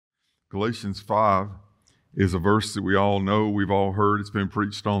Galatians 5 is a verse that we all know, we've all heard, it's been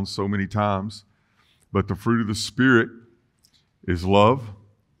preached on so many times. But the fruit of the Spirit is love,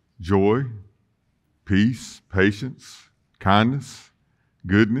 joy, peace, patience, kindness,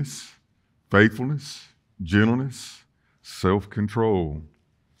 goodness, faithfulness, gentleness, self-control.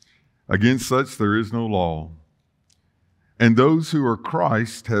 Against such there is no law. And those who are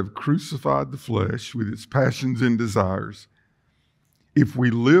Christ have crucified the flesh with its passions and desires. If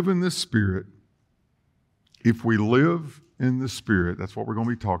we live in the Spirit, that's what we're going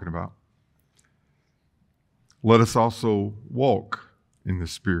to be talking about. Let us also walk in the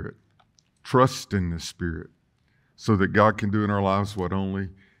Spirit, trust in the Spirit, so that God can do in our lives what only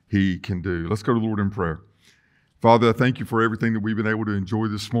He can do. Let's go to the Lord in prayer. Father, I thank you for everything that we've been able to enjoy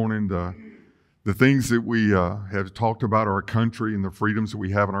this morning, the things that we have talked about our country and the freedoms that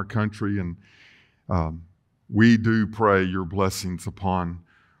we have in our country. And we do pray your blessings upon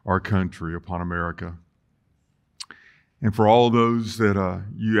our country, upon America. And for all those that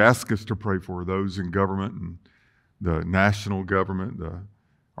you ask us to pray for, those in government and the national government,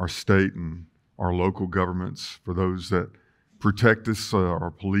 our state and our local governments, for those that protect us,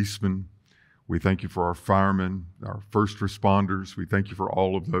 our policemen. We thank you for our firemen, our first responders. We thank you for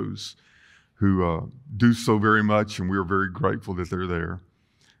all of those who do so very much, and we are very grateful that they're there.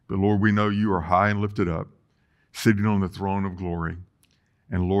 But Lord, we know you are high and lifted up, sitting on the throne of glory.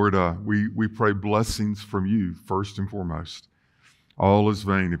 And Lord, we pray blessings from you first and foremost. All is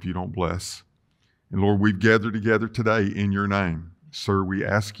vain if you don't bless. And Lord, we've gathered together today in your name. Sir, we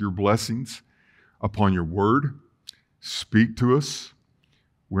ask your blessings upon your word. Speak to us.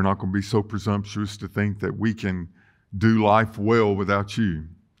 We're not going to be so presumptuous to think that we can do life well without you.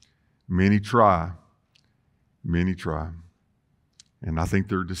 Many try. And I think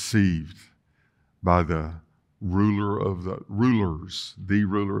they're deceived by the ruler of the rulers, the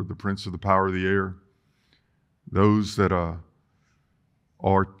ruler, the prince of the power of the air, those that are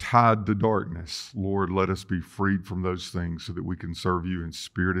tied to darkness. Lord, let us be freed from those things so that we can serve you in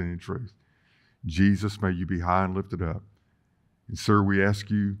spirit and in truth. Jesus, may you be high and lifted up. And sir, we ask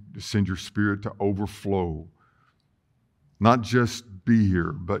you to send your Spirit to overflow, not just be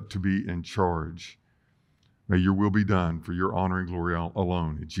here, but to be in charge. May your will be done for your honor and glory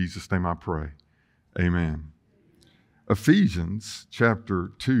alone. In Jesus' name I pray. Amen. Ephesians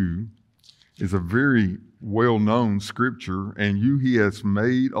chapter 2 is a very well-known scripture. And you he has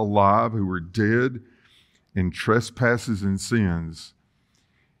made alive who were dead in trespasses and sins.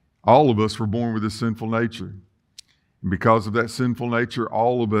 All of us were born with a sinful nature. And because of that sinful nature,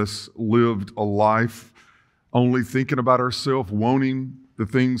 all of us lived a life only thinking about ourselves, wanting the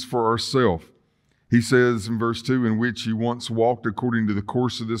things for ourselves. He says in verse 2, in which you once walked according to the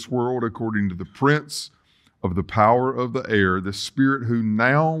course of this world, according to the prince of the power of the air, the spirit who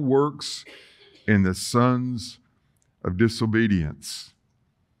now works in the sons of disobedience.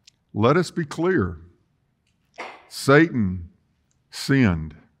 Let us be clear. Satan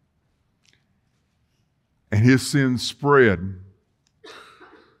sinned. And his sin spread.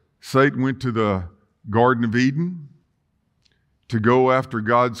 Satan went to the Garden of Eden to go after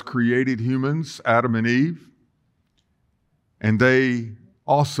God's created humans, Adam and Eve. And they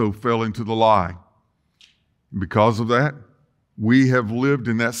also fell into the lie. And because of that, we have lived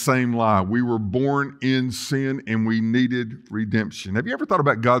in that same lie. We were born in sin and we needed redemption. Have you ever thought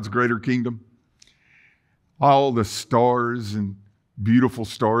about God's greater kingdom? All the stars and beautiful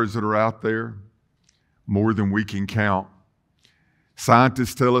stars that are out there. More than we can count.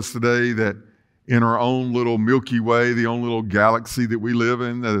 Scientists tell us today that in our own little Milky Way, the own little galaxy that we live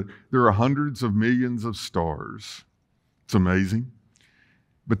in, there are hundreds of millions of stars. It's amazing.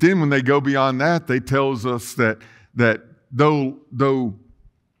 But then when they go beyond that, they tell us that though,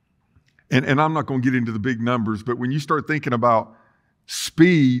 and I'm not going to get into the big numbers, but when you start thinking about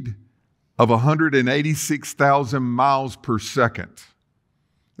speed of 186,000 miles per second,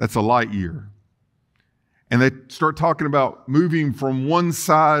 that's a light year. And they start talking about moving from one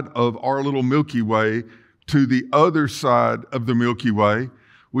side of our little Milky Way to the other side of the Milky Way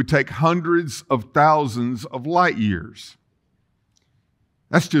would take hundreds of thousands of light years.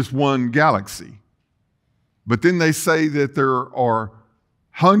 That's just one galaxy. But then they say that there are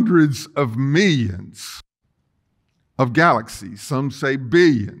hundreds of millions of galaxies. Some say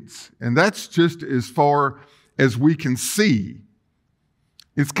billions. And that's just as far as we can see.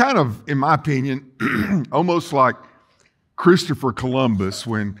 It's kind of, in my opinion, almost like Christopher Columbus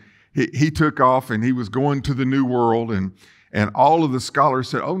when he took off and he was going to the New World, and all of the scholars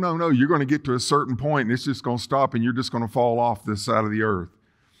said, oh, no, you're going to get to a certain point and it's just going to stop and you're just going to fall off this side of the earth.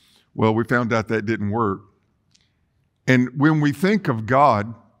 Well, we found out that didn't work. And when we think of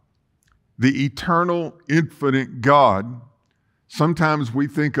God, the eternal, infinite God. Sometimes we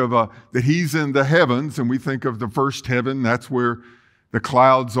think of that He's in the heavens, and we think of the first heaven. That's where the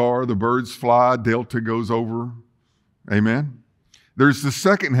clouds are, the birds fly, Delta goes over. Amen. There's the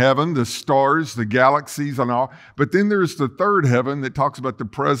second heaven, the stars, the galaxies and all. But then there's the third heaven that talks about the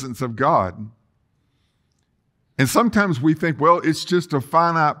presence of God. And sometimes we think, well, it's just a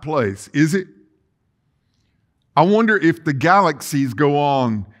finite place. Is it? I wonder if the galaxies go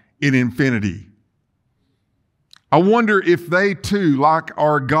on in infinity. I wonder if they too, like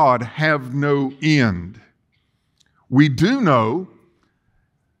our God, have no end. We do know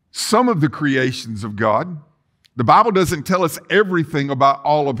some of the creations of God. The Bible doesn't tell us everything about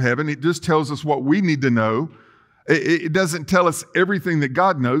all of heaven. It just tells us what we need to know. It doesn't tell us everything that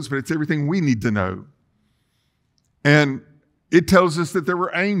God knows, but it's everything we need to know. And it tells us that there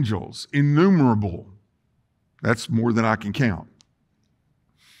were angels, innumerable. That's more than I can count.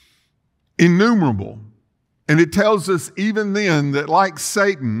 Innumerable. And it tells us even then that, like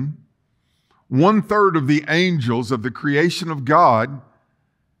Satan, 1/3 of the angels of the creation of God,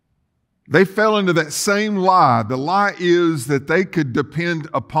 they fell into that same lie. The lie is that they could depend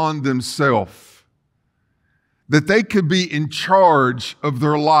upon themselves, that they could be in charge of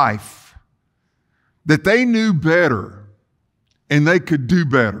their life, that they knew better and they could do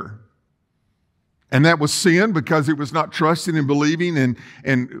better. And that was sin because it was not trusting and believing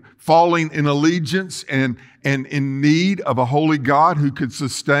and falling in allegiance and in need of a holy God who could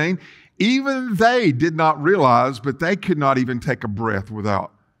sustain. Even they did not realize, but they could not even take a breath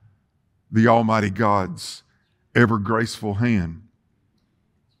without the Almighty God's ever graceful hand.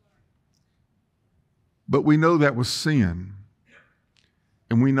 But we know that was sin.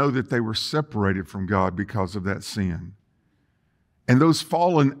 And we know that they were separated from God because of that sin. And those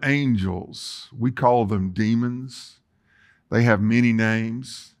fallen angels, we call them demons. They have many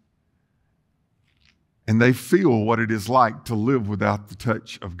names. And they feel what it is like to live without the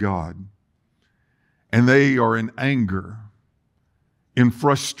touch of God. And they are in anger, in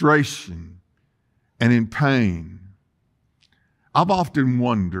frustration, and in pain. I've often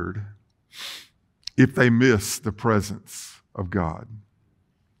wondered if they miss the presence of God.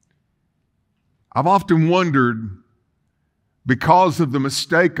 I've often wondered, because of the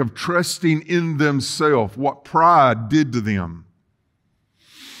mistake of trusting in themselves, what pride did to them,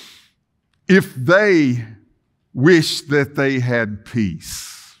 if they wish that they had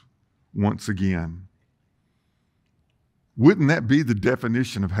peace once again. Wouldn't that be the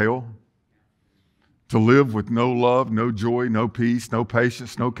definition of hell? To live with no love, no joy, no peace, no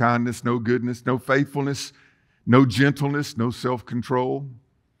patience, no kindness, no goodness, no faithfulness, no gentleness, no self-control.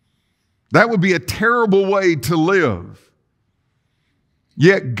 That would be a terrible way to live.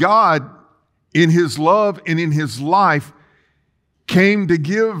 Yet God, in His love and in His life, came to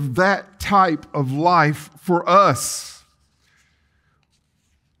give that type of life for us.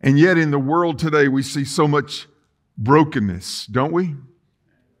 And yet in the world today, we see so much brokenness, don't we?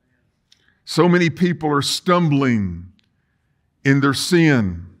 So many people are stumbling in their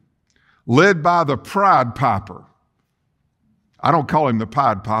sin, led by the pride piper. I don't call him the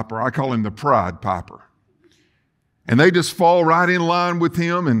Pied Piper, I call him the Pride Piper. And they just fall right in line with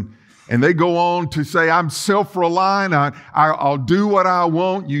him, and they go on to say, I'm self-reliant, I'll do what I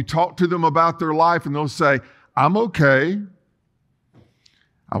want. You talk to them about their life, and they'll say, I'm okay.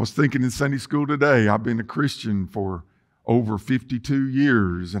 I was thinking in Sunday school today, I've been a Christian for over 52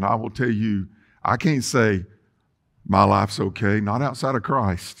 years, and I will tell you, I can't say my life's okay, not outside of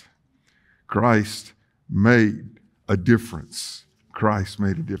Christ. Christ made a difference. Christ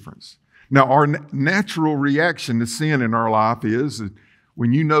made a difference. Now, our natural reaction to sin in our life is that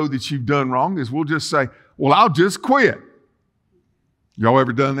when you know that you've done wrong, is we'll just say, well, I'll just quit. Y'all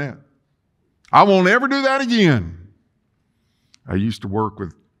ever done that? I won't ever do that again. I used to work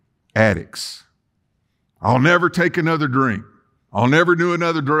with addicts. I'll never take another drink. I'll never do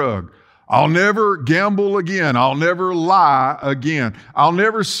another drug. I'll never gamble again. I'll never lie again. I'll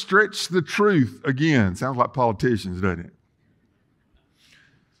never stretch the truth again. Sounds like politicians, doesn't it?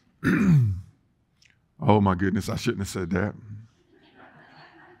 Oh my goodness, I shouldn't have said that.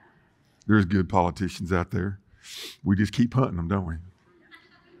 There's good politicians out there. We just keep hunting them, don't we?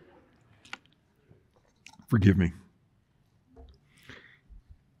 Forgive me.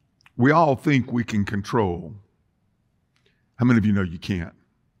 We all think we can control. How many of you know you can't?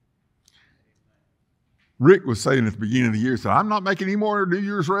 Rick was saying at the beginning of the year, he said, I'm not making any more New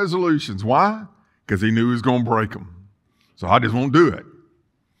Year's resolutions. Why? Because he knew he was going to break them. So I just won't do it.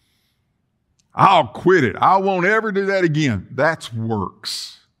 I'll quit it. I won't ever do that again. That's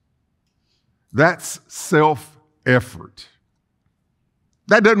works. That's self-effort.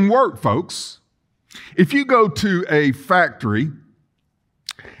 That doesn't work, folks. If you go to a factory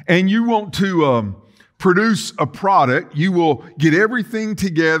and you want to produce a product, you will get everything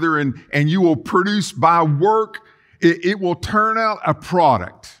together and you will produce by work. It will turn out a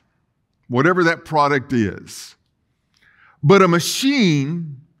product, whatever that product is. But a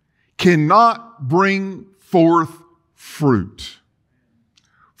machine cannot bring forth fruit.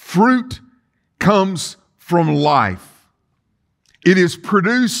 Fruit comes from life. It is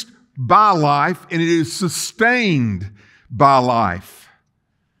produced by life and it is sustained by life.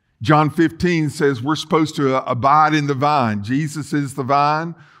 John 15 says we're supposed to abide in the vine. Jesus is the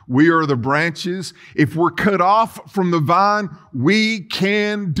vine. We are the branches. If we're cut off from the vine, we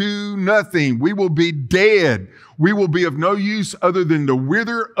can do nothing. We will be dead. We will be of no use other than to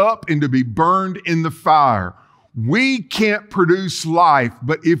wither up and to be burned in the fire. We can't produce life,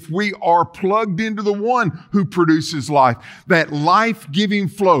 but if we are plugged into the one who produces life, that life-giving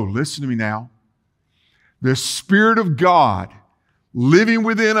flow, listen to me now, the Spirit of God living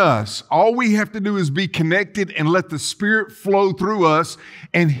within us, all we have to do is be connected and let the Spirit flow through us,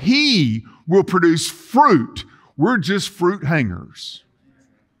 and He will produce fruit. We're just fruit hangers.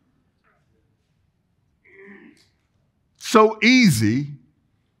 So easy,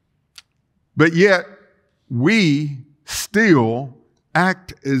 but yet we still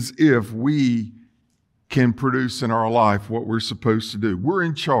act as if we can produce in our life what we're supposed to do. We're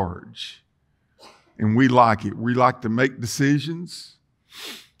in charge, and we like it. We like to make decisions.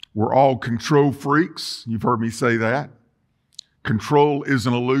 We're all control freaks. You've heard me say that. Control is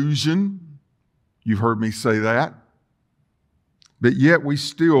an illusion. You've heard me say that. But yet we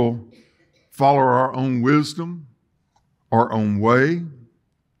still follow our own wisdom, our own way.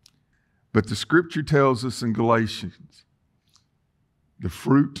 But the Scripture tells us in Galatians, the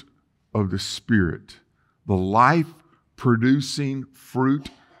fruit of the Spirit, the life-producing fruit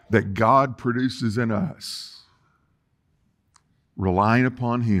that God produces in us, relying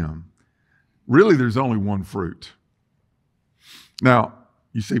upon Him. Really, there's only one fruit. Now,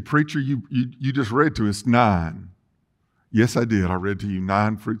 you say, preacher, you just read to us 9. Yes, I did. I read to you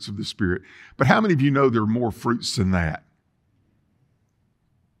 9 fruits of the Spirit. But how many of you know there are more fruits than that?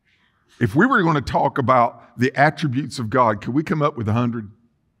 If we were going to talk about the attributes of God, could we come up with 100?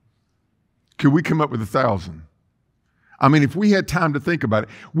 Could we come up with 1,000? I mean, if we had time to think about it,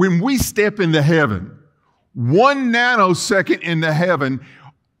 when we step into heaven, 1 nanosecond into heaven,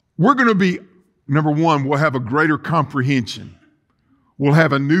 we're going to be, number one, we'll have a greater comprehension. We'll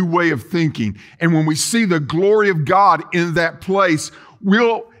have a new way of thinking. And when we see the glory of God in that place,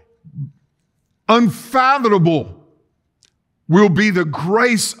 unfathomable will be the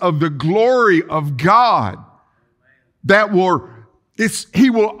grace of the glory of God that He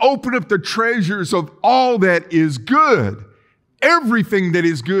will open up the treasures of all that is good, everything that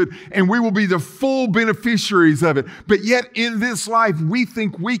is good, and we will be the full beneficiaries of it. But yet in this life, we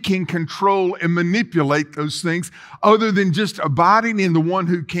think we can control and manipulate those things other than just abiding in the one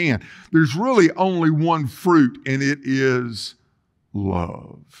who can. There's really only one fruit, and it is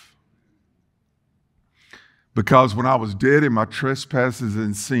love. Because when I was dead in my trespasses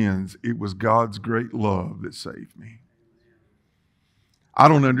and sins, it was God's great love that saved me. I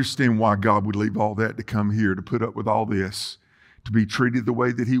don't understand why God would leave all that to come here, to put up with all this, to be treated the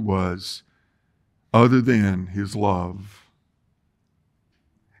way that He was, other than His love.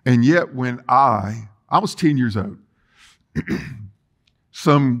 And yet when I was 10 years old.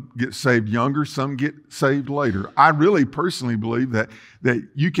 Some get saved younger, some get saved later. I really personally believe that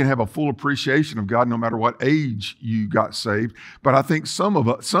you can have a full appreciation of God no matter what age you got saved. But I think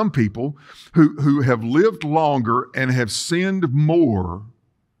some people who have lived longer and have sinned more,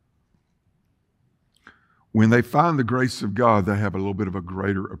 when they find the grace of God, they have a little bit of a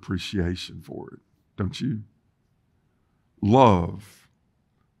greater appreciation for it. Don't you? Love.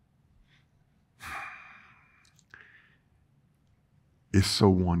 Is so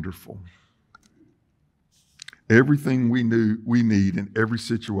wonderful. Everything we need in every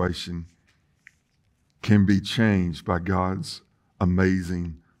situation can be changed by God's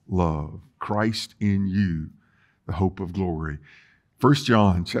amazing love. Christ in you, the hope of glory. 1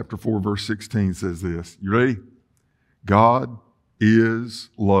 John chapter 4, verse 16 says this. You ready? God is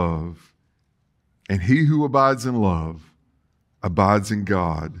love, and he who abides in love abides in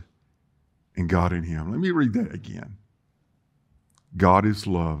God, and God in him. Let me read that again. God is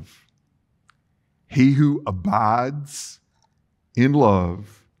love. He who abides in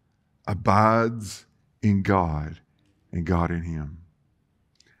love abides in God, and God in him.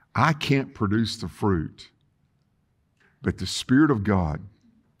 I can't produce the fruit, but the Spirit of God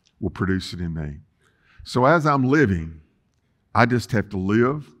will produce it in me. So as I'm living I just have to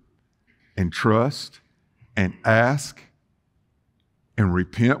live and trust and ask and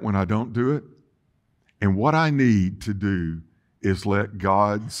repent when I don't do it. And what I need to do is let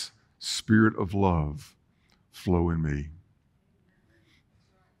God's Spirit of love flow in me.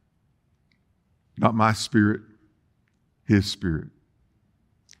 Not my spirit, His Spirit.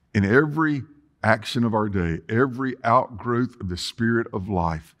 In every action of our day, every outgrowth of the Spirit of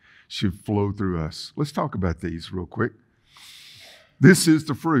life should flow through us. Let's talk about these real quick. This is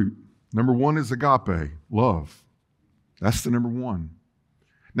the fruit. Number one is agape, love. That's the number one.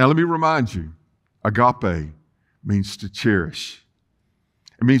 Now let me remind you, agape means to cherish.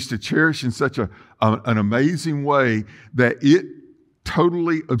 It means to cherish in such an amazing way that it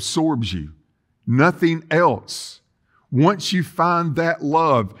totally absorbs you. Nothing else. Once you find that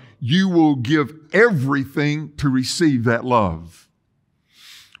love, you will give everything to receive that love.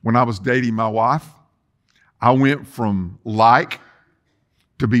 When I was dating my wife, I went from like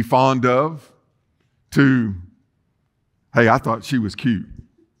to be fond of to, hey, I thought she was cute.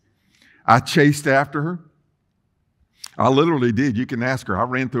 I chased after her. I literally did. You can ask her. I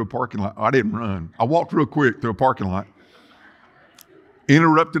ran through a parking lot. I didn't run. I walked real quick through a parking lot.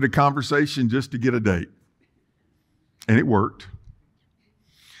 Interrupted a conversation just to get a date. And it worked.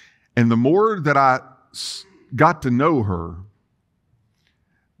 And the more that I got to know her,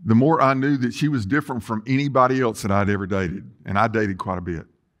 the more I knew that she was different from anybody else that I'd ever dated. And I dated quite a bit.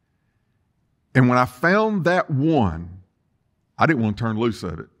 And when I found that one, I didn't want to turn loose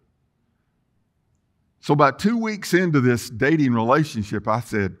of it. So about 2 weeks into this dating relationship, I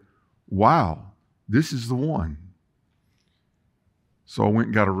said, wow, this is the one. So I went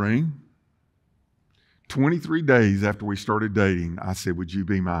and got a ring. 23 days after we started dating, I said, would you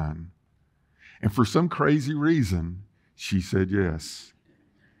be mine? And for some crazy reason, she said yes.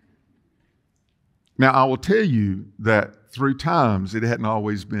 Now, I will tell you that through times, it hadn't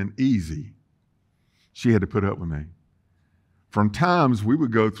always been easy. She had to put up with me. From times we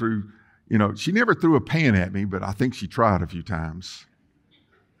would go through, she never threw a pan at me, but I think she tried a few times.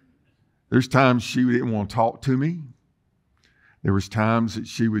 There's times she didn't want to talk to me. There was times that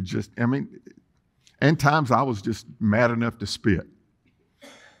she would just, and times I was just mad enough to spit.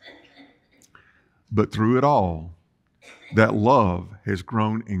 But through it all, that love has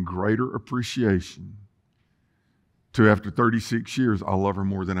grown in greater appreciation to after 36 years, I love her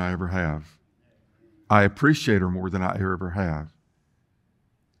more than I ever have. I appreciate her more than I ever have.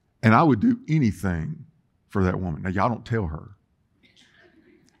 And I would do anything for that woman. Now, y'all don't tell her.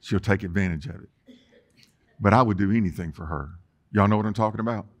 She'll take advantage of it. But I would do anything for her. Y'all know what I'm talking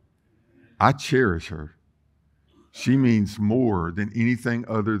about? I cherish her. She means more than anything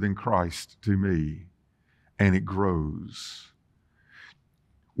other than Christ to me. And it grows.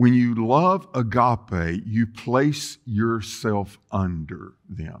 When you love agape, you place yourself under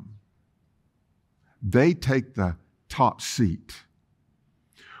them. They take the top seat.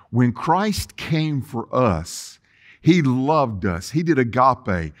 When Christ came for us, He loved us. He did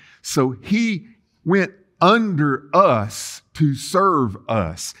agape. So He went under us to serve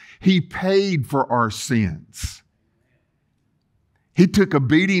us. He paid for our sins. He took a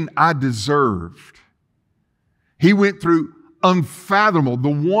beating I deserved. He went through unfathomable. The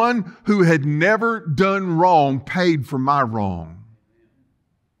one who had never done wrong paid for my wrong.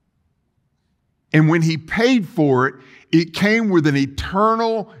 And when He paid for it, it came with an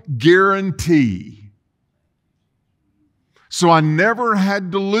eternal guarantee. So I never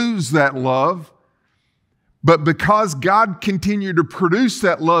had to lose that love. But because God continued to produce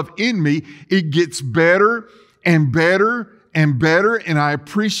that love in me, it gets better and better and better, and I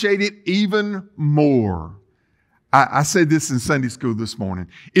appreciate it even more. I said this in Sunday school this morning.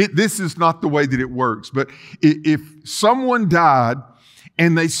 This is not the way that it works, but if someone died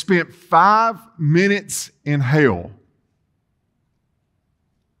and they spent 5 minutes in hell.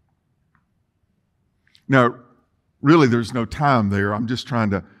 Now, really, there's no time there. I'm just trying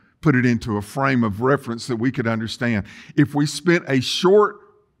to put it into a frame of reference that we could understand. If we spent a short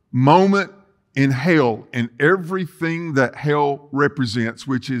moment in hell and everything that hell represents,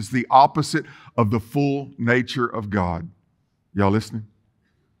 which is the opposite of the full nature of God. Y'all listening?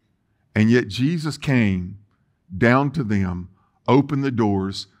 And yet Jesus came down to them, opened the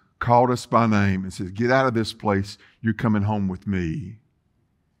doors, called us by name and said, get out of this place. You're coming home with me.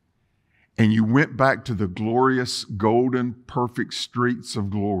 And you went back to the glorious, golden, perfect streets of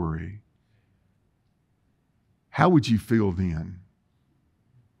glory. How would you feel then?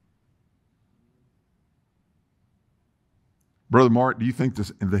 Brother Mark, do you think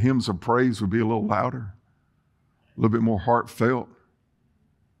the hymns of praise would be a little louder? A little bit more heartfelt?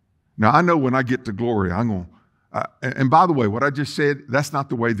 Now, I know when I get to glory, I'm going And by the way, what I just said, that's not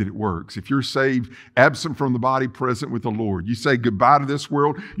the way that it works. If you're saved, absent from the body, present with the Lord, you say goodbye to this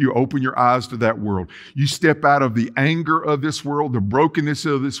world, you open your eyes to that world. You step out of the anger of this world, the brokenness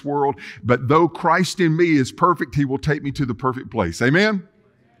of this world, but though Christ in me is perfect, he will take me to the perfect place. Amen?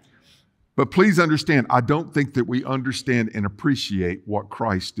 But please understand, I don't think that we understand and appreciate what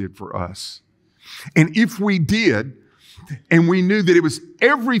Christ did for us. And if we did, and we knew that it was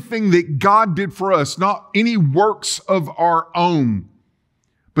everything that God did for us, not any works of our own,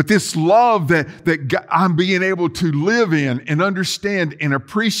 but this love that I'm being able to live in and understand and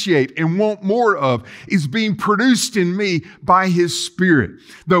appreciate and want more of is being produced in me by His Spirit.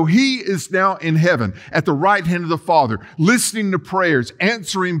 Though He is now in heaven at the right hand of the Father, listening to prayers,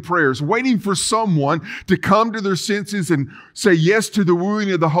 answering prayers, waiting for someone to come to their senses and say yes to the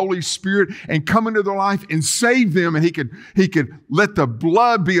wooing of the Holy Spirit and come into their life and save them. And He could let the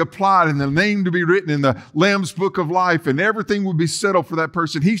blood be applied and the name to be written in the Lamb's Book of Life, and everything will be settled for that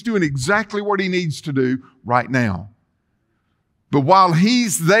person. He's doing exactly what He needs to do right now. But while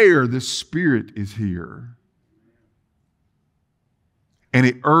He's there, the Spirit is here. And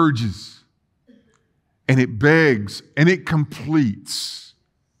it urges, and it begs, and it completes.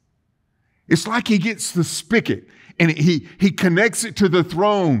 It's like He gets the spigot, and He connects it to the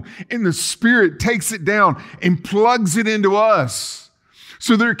throne, and the Spirit takes it down and plugs it into us.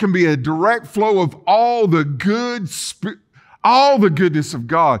 So there can be a direct flow of all the goodness of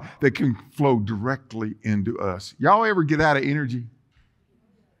God that can flow directly into us. Y'all ever get out of energy?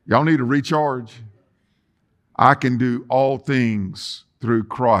 Y'all need to recharge? I can do all things through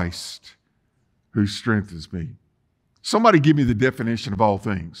Christ who strengthens me. Somebody give me the definition of all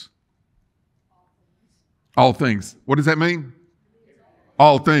things. All things. What does that mean?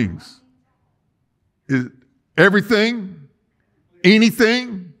 All things. Is everything?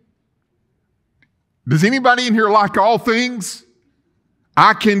 Anything? Does anybody in here like all things?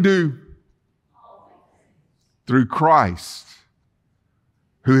 I can do through Christ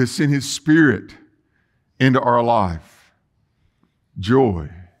who has sent His Spirit into our life. Joy.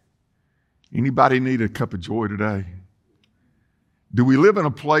 Anybody need a cup of joy today? Do we live in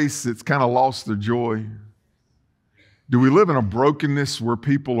a place that's kind of lost their joy? Do we live in a brokenness where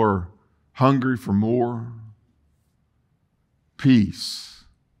people are hungry for more? Peace.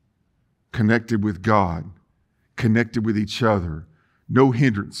 Connected with God, connected with each other, no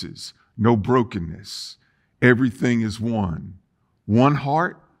hindrances, no brokenness. Everything is one. One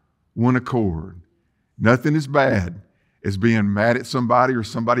heart, one accord. Nothing is bad as being mad at somebody or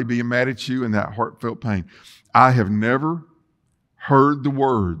somebody being mad at you and that heartfelt pain. I have never heard the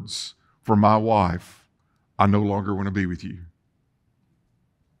words from my wife, I no longer want to be with you.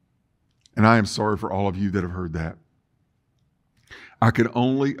 And I am sorry for all of you that have heard that. I could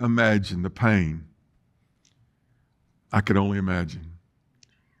only imagine the pain. I could only imagine.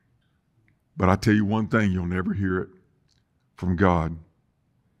 But I tell you one thing, you'll never hear it from God.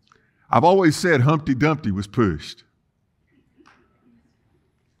 I've always said Humpty Dumpty was pushed.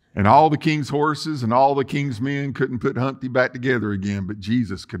 And all the king's horses and all the king's men couldn't put Humpty back together again, but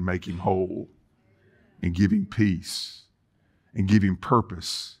Jesus could make him whole and give him peace and give him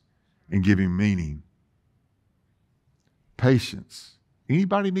purpose and give him meaning. Patience.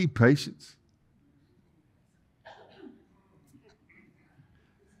 Anybody need patience?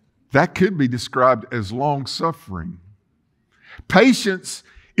 That could be described as long-suffering. Patience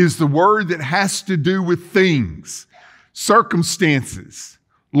is the word that has to do with things, circumstances.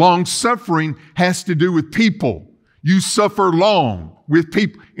 Long-suffering has to do with people. You suffer long with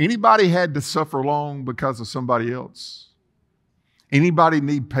people. Anybody had to suffer long because of somebody else? Anybody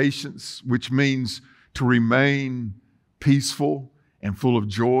need patience, which means to remain peaceful and full of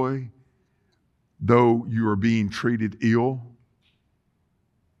joy, though you are being treated ill,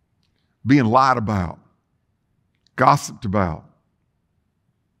 being lied about, gossiped about,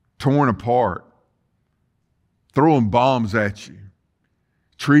 torn apart, throwing bombs at you,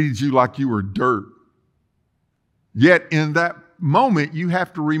 treated you like you were dirt. Yet in that moment, you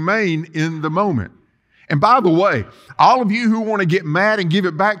have to remain in the moment. And by the way, all of you who want to get mad and give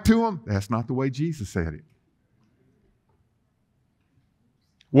it back to them, that's not the way Jesus said it.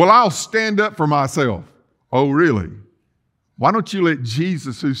 Well, I'll stand up for myself. Oh, really? Why don't you let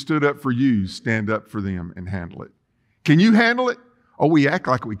Jesus, who stood up for you, stand up for them and handle it? Can you handle it? Oh, we act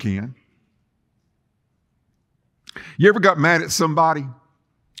like we can. You ever got mad at somebody?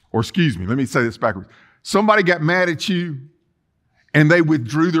 Or excuse me, let me say this backwards. Somebody got mad at you and they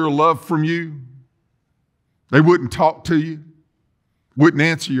withdrew their love from you. They wouldn't talk to you, wouldn't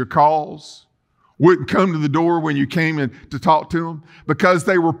answer your calls, wouldn't come to the door when you came in to talk to them because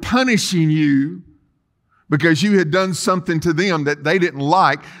they were punishing you because you had done something to them that they didn't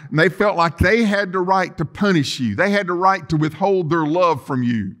like, and they felt like they had the right to punish you. They had the right to withhold their love from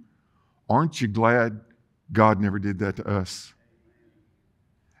you. Aren't you glad God never did that to us?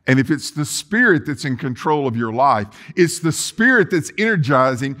 And if it's the Spirit that's in control of your life, it's the Spirit that's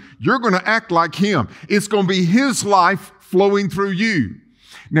energizing, you're going to act like Him. It's going to be His life flowing through you.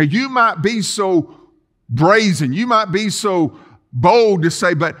 Now, you might be so brazen, you might be so bold to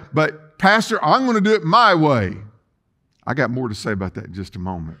say, but Pastor, I'm going to do it my way. I got more to say about that in just a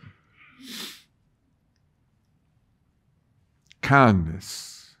moment.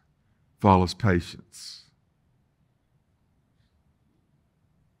 Kindness follows patience.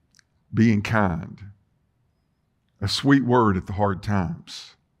 Being kind. A sweet word at the hard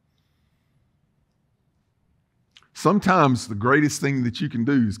times. Sometimes the greatest thing that you can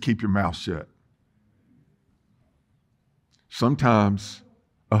do is keep your mouth shut. Sometimes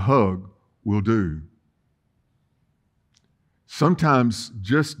a hug will do. Sometimes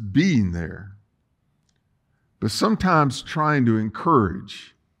just being there. But sometimes trying to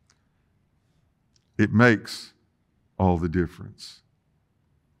encourage, it makes all the difference.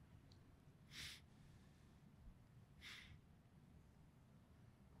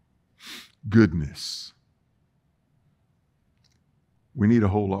 Goodness. We need a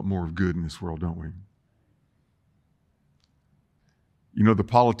whole lot more of good in this world, don't we? You know, the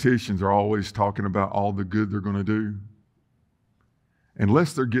politicians are always talking about all the good they're going to do.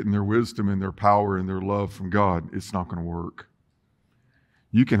 Unless they're getting their wisdom and their power and their love from God, it's not going to work.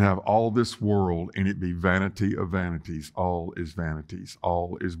 You can have all this world and it be vanity of vanities. All is vanities.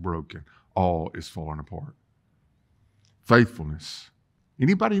 All is broken. All is falling apart. Faithfulness.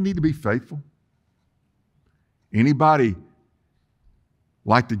 Anybody need to be faithful? Anybody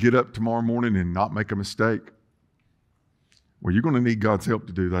like to get up tomorrow morning and not make a mistake? Well, you're going to need God's help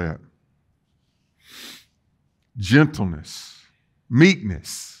to do that. Gentleness,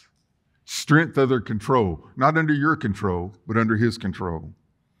 meekness, strength under control. Not under your control, but under His control.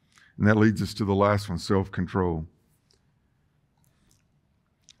 And that leads us to the last one, self-control.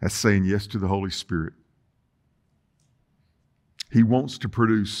 That's saying yes to the Holy Spirit. He wants to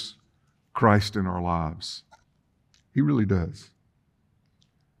produce Christ in our lives. He really does.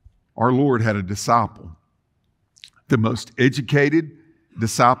 Our Lord had a disciple, the most educated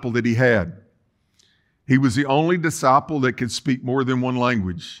disciple that He had. He was the only disciple that could speak more than one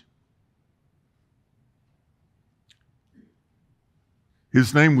language.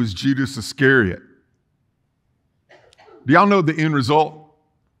 His name was Judas Iscariot. Do y'all know the end result?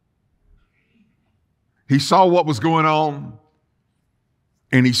 He saw what was going on,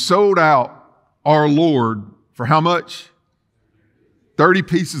 and he sold out our Lord for how much? 30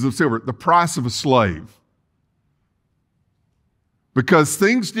 pieces of silver, the price of a slave. Because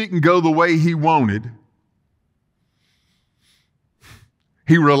things didn't go the way he wanted,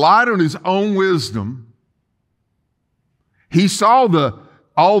 he relied on his own wisdom. He saw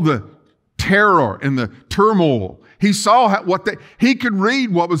all the terror and the turmoil. He saw he could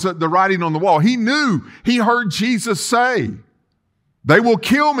read what was the writing on the wall. He heard Jesus say, "They will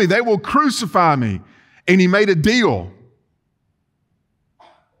kill me, they will crucify me." And he made a deal.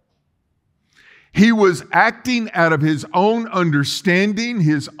 He was acting out of his own understanding,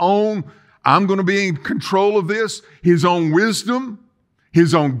 his own, I'm going to be in control of this, his own wisdom,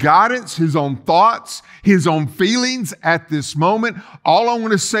 his own guidance, his own thoughts, his own feelings at this moment. All I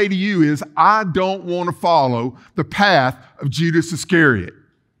want to say to you is, I don't want to follow the path of Judas Iscariot.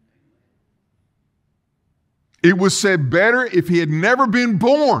 It was said better if he had never been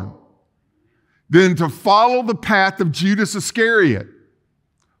born than to follow the path of Judas Iscariot,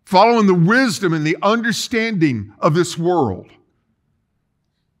 following the wisdom and the understanding of this world.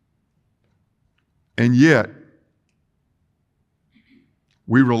 And yet,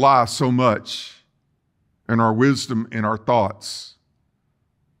 we rely so much on our wisdom and our thoughts.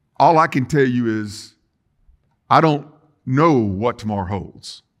 All I can tell you is, I don't know what tomorrow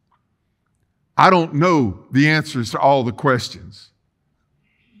holds. I don't know the answers to all the questions.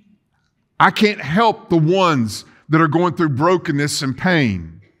 I can't help the ones that are going through brokenness and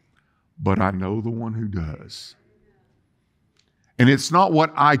pain, but I know the one who does. And it's not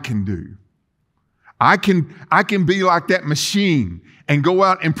what I can do. I can be like that machine and go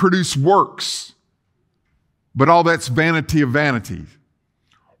out and produce works, but all that's vanity of vanities.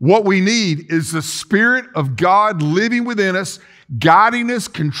 What we need is the Spirit of God living within us, guiding us,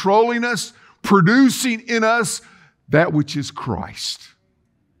 controlling us, producing in us that which is Christ.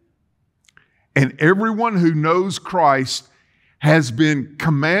 And everyone who knows Christ has been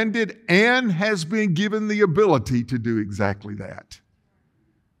commanded and has been given the ability to do exactly that.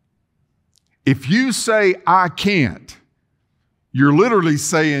 If you say, I can't, you're literally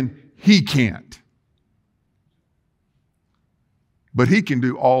saying, he can't. But he can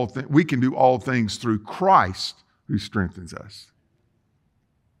do we can do all things through Christ who strengthens us.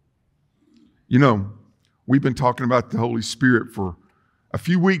 You know, we've been talking about the Holy Spirit for a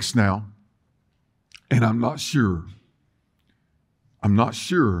few weeks now, and I'm not sure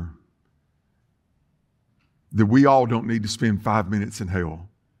that we all don't need to spend 5 minutes in hell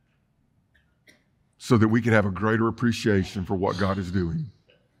so that we could have a greater appreciation for what God is doing.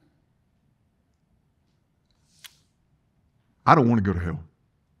 I don't want to go to hell.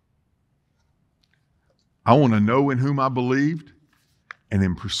 I want to know in whom I believed and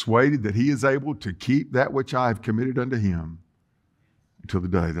am persuaded that he is able to keep that which I have committed unto him until the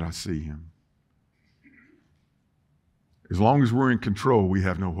day that I see him. As long as we're in control, we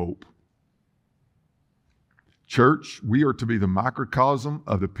have no hope. Church, we are to be the microcosm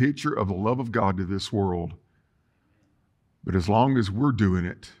of the picture of the love of God to this world. But as long as we're doing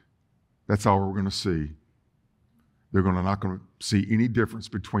it, that's all we're going to see. They're not going to see any difference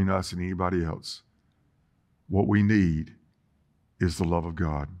between us and anybody else. What we need is the love of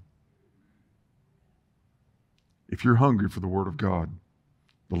God. If you're hungry for the Word of God,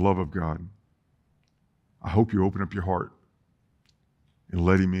 the love of God, I hope you open up your heart and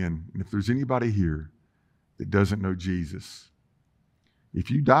let him in. And if there's anybody here that doesn't know Jesus, if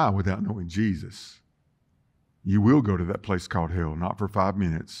you die without knowing Jesus, you will go to that place called hell, not for 5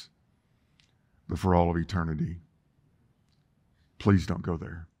 minutes, but for all of eternity. Please don't go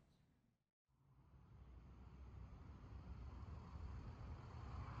there.